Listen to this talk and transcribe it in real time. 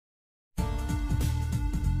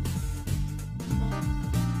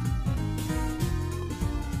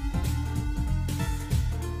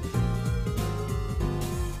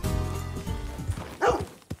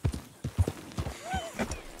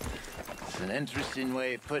an interesting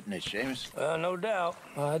way of putting it, Seamus. No doubt.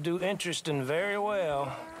 I do interesting very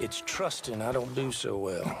well. It's trusting I don't do so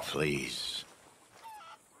well. Please.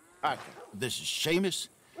 Arthur, this is Seamus.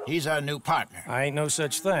 He's our new partner. I ain't no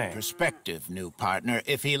such thing. Prospective new partner,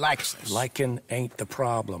 if he likes us. Liking ain't the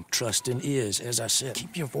problem. Trusting is. As I said,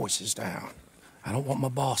 keep your voices down. I don't want my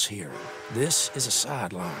boss hearing. This is a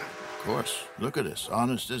sideline. Of course. Look at us.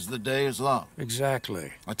 Honest as the day is long.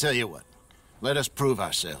 Exactly. I'll tell you what. Let us prove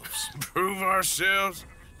ourselves. Prove ourselves?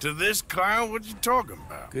 To this clown? What you talking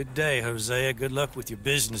about? Good day, Hosea. Good luck with your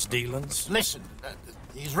business dealings. Listen,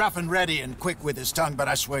 he's rough and ready and quick with his tongue, but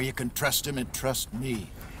I swear you can trust him and trust me.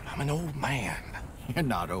 I'm an old man. You're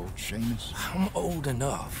not old, Seamus. I'm old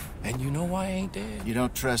enough. And you know I ain't dead. You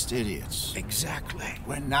don't trust idiots. Exactly.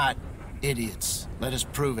 We're not idiots. Let us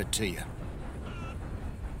prove it to you.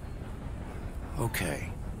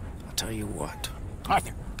 Okay. I'll tell you what.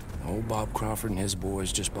 Arthur. Old Bob Crawford and his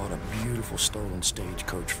boys just bought a beautiful stolen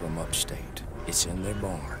stagecoach from upstate. It's in their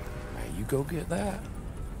barn. Now you go get that,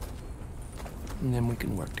 and then we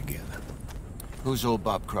can work together. Who's old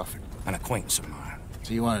Bob Crawford? An acquaintance of mine.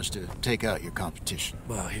 So you want us to take out your competition?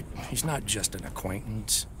 Well, he's not just an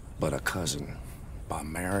acquaintance, but a cousin. By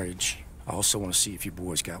marriage. I also want to see if you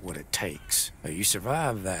boys got what it takes. Now, you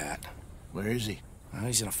survive that. Where is he? Well,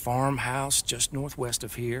 he's in a farmhouse just northwest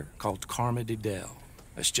of here called Carmody Dell.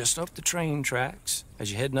 It's just up the train tracks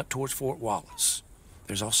as you're heading up towards Fort Wallace.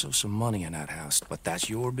 There's also some money in that house, but that's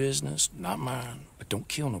your business, not mine. But don't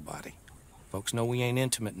kill nobody. Folks know we ain't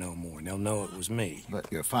intimate no more, and they'll know it was me.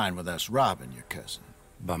 But you're fine with us robbing your cousin.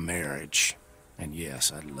 By marriage. And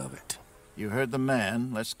yes, I'd love it. You heard the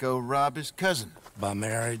man. Let's go rob his cousin. By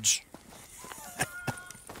marriage.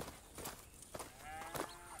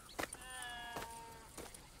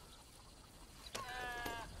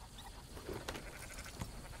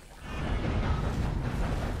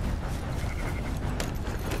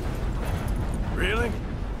 Really?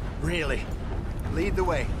 Really. Lead the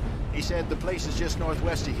way. He said the place is just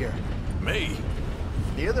northwest of here. Me?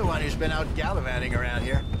 You're the one who's been out gallivanting around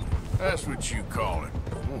here. That's what you call it.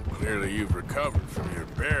 Well, clearly you've recovered from your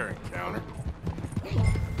bear encounter.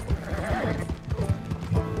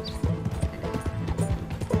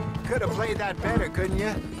 Could have played that better, couldn't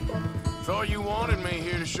you? Thought you wanted me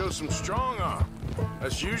here to show some strong arm.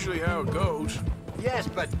 That's usually how it goes. Yes,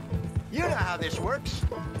 but you know how this works.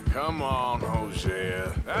 Come on,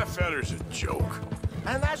 Hosea. That feller's a joke.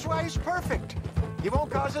 And that's why he's perfect. He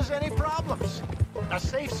won't cause us any problems. A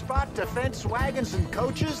safe spot to fence wagons and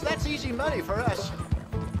coaches, that's easy money for us.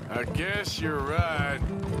 I guess you're right.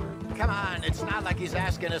 Come on, it's not like he's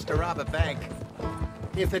asking us to rob a bank.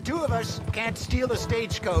 If the two of us can't steal a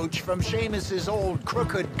stagecoach from Seamus's old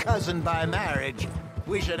crooked cousin by marriage,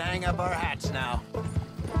 we should hang up our hats now.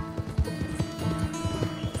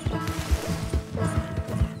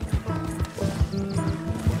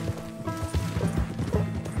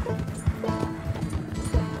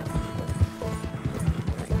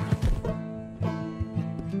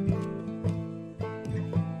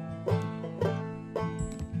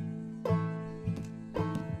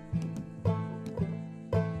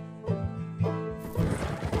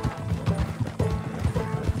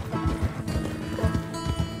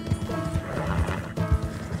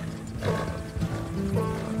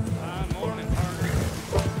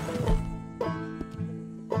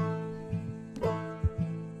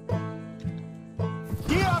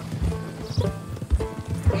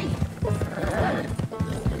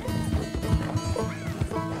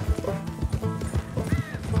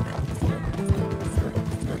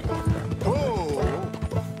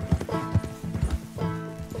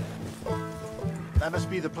 That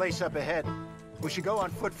must be the place up ahead. We should go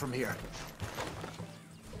on foot from here.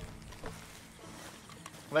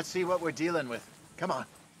 Let's see what we're dealing with. Come on.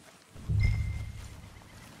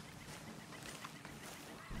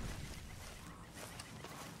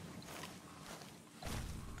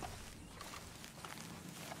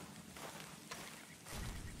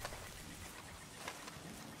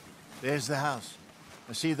 There's the house.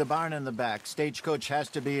 I see the barn in the back. Stagecoach has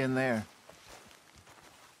to be in there.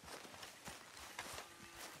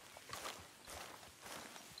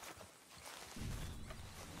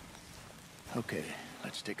 Okay,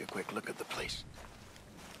 let's take a quick look at the place.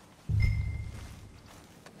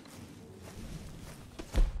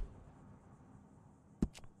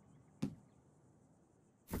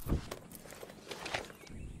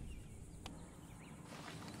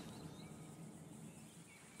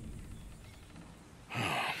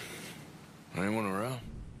 Anyone around?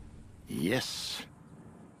 Yes.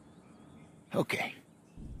 Okay.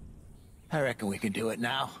 I reckon we can do it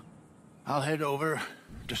now. I'll head over,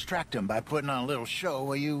 distract him by putting on a little show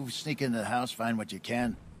while you sneak into the house, find what you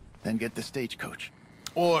can, then get the stagecoach.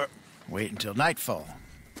 Or wait until nightfall.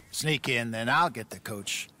 Sneak in, then I'll get the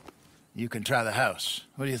coach. You can try the house.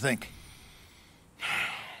 What do you think?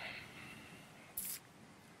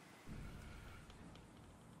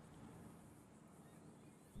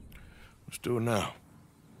 Let's do it now.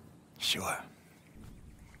 Sure.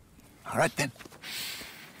 All right, then.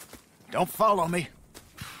 Don't follow me.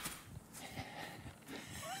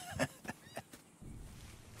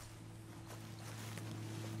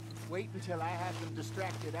 Wait until I have them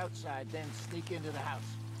distracted outside, then sneak into the house.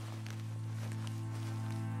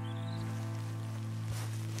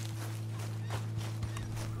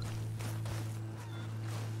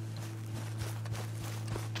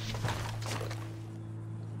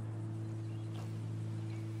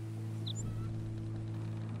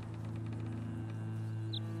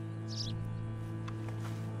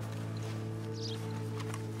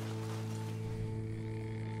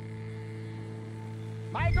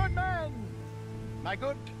 My good man! My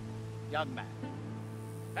good young man.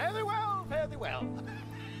 Fare thee well, fare thee well.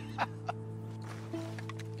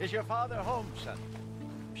 Is your father home, son?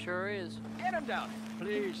 Sure is. Get him down.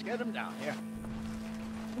 Please, get him down here.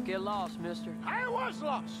 Get lost, mister. I was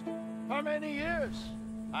lost for many years.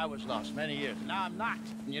 I was lost many years. Now I'm not.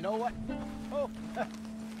 And you know what? Oh,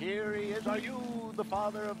 here he is. Are you the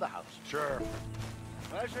father of the house? Sure.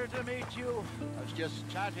 Pleasure to meet you. I was just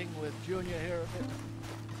chatting with Junior here a bit.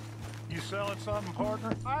 You selling something,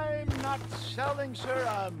 partner? I'm not selling, sir.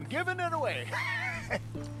 I'm giving it away.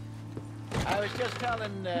 I was just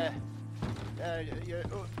telling,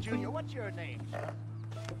 Junior, what's your name, sir?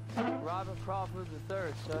 Robert Crawford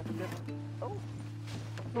III, sir. Oh,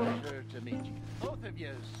 pleasure to meet you. Both of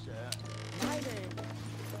you, sir.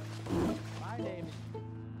 My name is...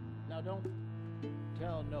 Now, don't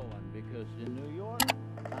tell no one, because in New York,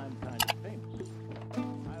 I'm kind of famous.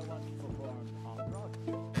 I once performed on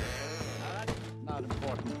Broadway. Now, that's not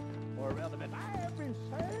important or relevant. I have been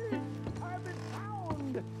saved. I've been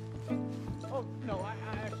found. Oh, no,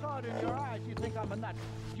 I saw it in your eyes. You think I'm a nut.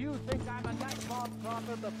 Do you think I'm a nut, Bob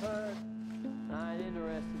Crawford the third? I ain't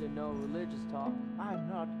interested in no religious talk. I'm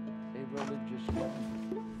not a religious man.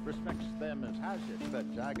 Respects them as has it, but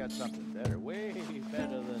I got something better, way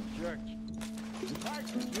better than church. In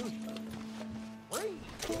fact, it's usual. Free.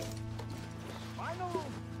 Spinal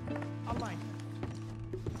alignment.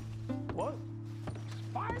 What?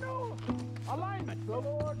 Spinal alignment. The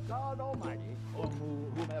Lord God Almighty, or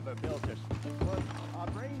whomever built us, put our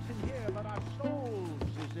brains in here, but our souls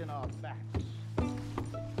is in our backs.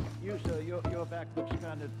 You, sir, your back looks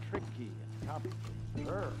kind of tricky and complicated.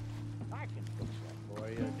 Sure. I can fix that for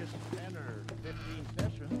you. Just 10 or 15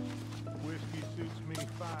 sessions. Whiskey suits me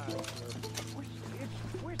fine, sir.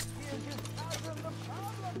 Whiskey is just causing the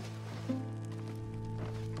problem.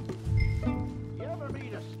 You ever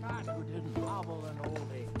meet a Scot who didn't hobble in old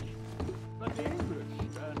age? But the English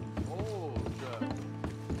and old,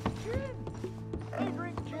 gin. They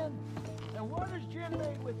drink gin. And what is gin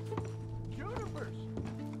made with? Junipers.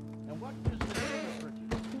 And what does the juniper do?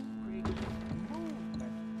 Creates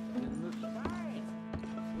movement in the spine.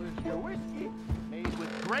 Whereas your whiskey, made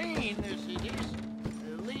with grain as it is,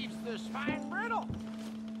 it leaves the spine brittle.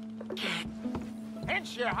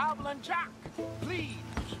 Hence your hobbling jock. Please.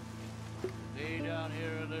 Stay down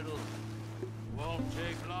here a little. Won't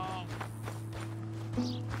take long.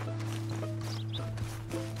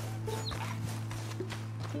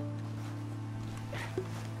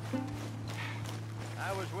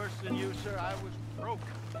 I was worse than you, sir. I was broke.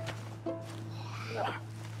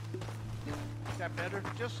 Is that better?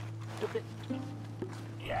 Just a bit.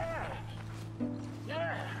 Yeah.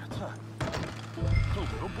 Yeah. It's a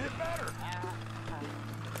little bit better. I'm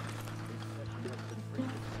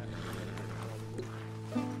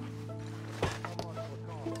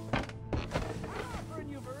offering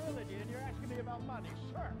you virility, and you're asking me about money,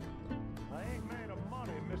 sir. I ain't made of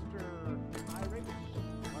money, Mr. Irate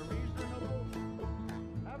or reasonable?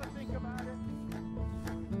 Have a think about it.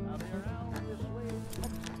 I'll be around this way.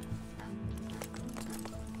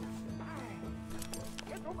 Hi,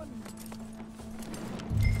 gentlemen.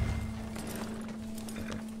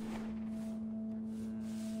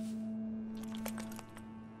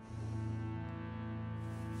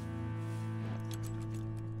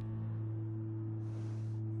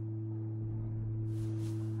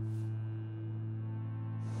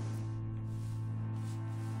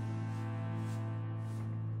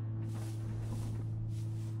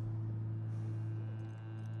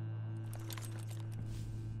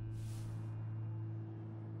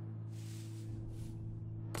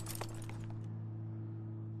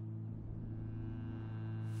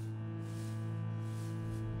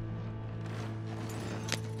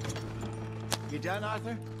 You done,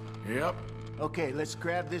 Arthur? Yep. Okay, let's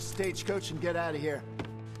grab this stagecoach and get out of here.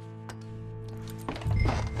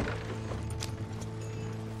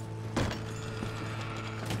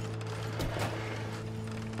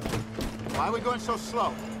 Why are we going so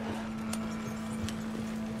slow?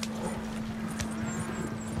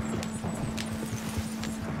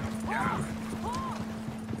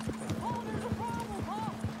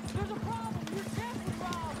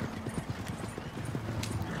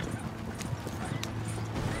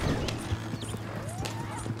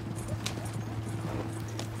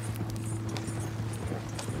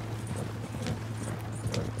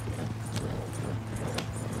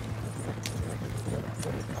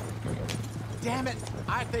 Damn it!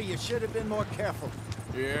 Arthur, you should have been more careful.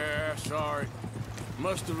 Yeah, sorry.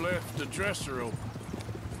 Must have left the dresser open.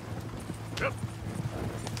 Yep.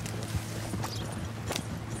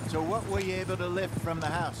 So what were you able to lift from the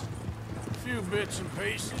house? A few bits and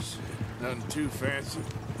pieces. Nothing too fancy.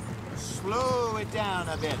 Slow it down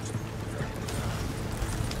a bit.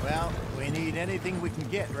 Well, we need anything we can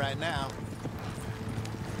get right now.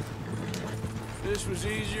 This was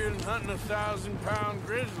easier than hunting a 1,000-pound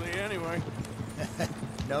grizzly anyway.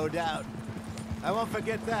 No doubt. I won't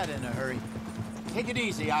forget that in a hurry. Take it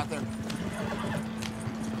easy, Arthur.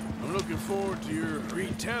 I'm looking forward to your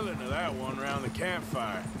retelling of that one around the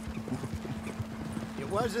campfire. It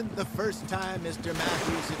wasn't the first time Mr.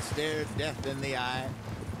 Matthews had stared death in the eye.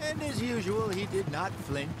 And as usual, he did not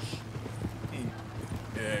flinch.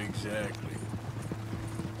 Yeah, exactly.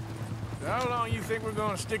 So how long you think we're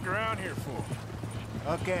gonna stick around here for?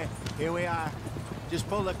 Okay, here we are. Just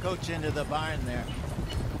pull the coach into the barn there.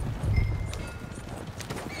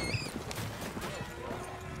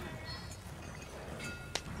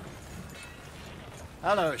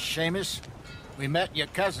 Hello, Seamus. We met your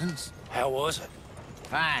cousins. How was it?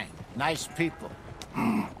 Fine. Nice people.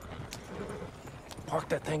 Park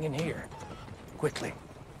that thing in here. Quickly.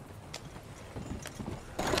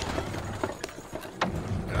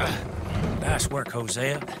 Nice work,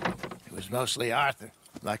 Hosea. It was mostly Arthur.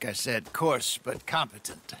 Like I said, coarse but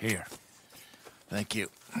competent. Here. Thank you.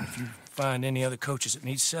 Find any other coaches that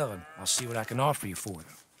need selling. I'll see what I can offer you for them.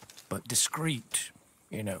 But discreet,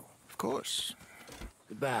 you know. Of course.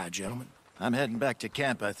 Goodbye, gentlemen. I'm heading back to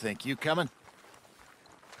camp, I think. You coming?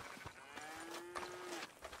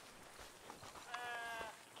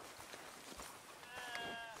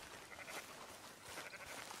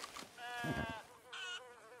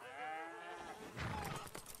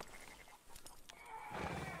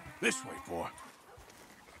 This way, boy.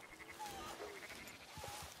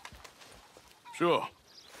 Sure.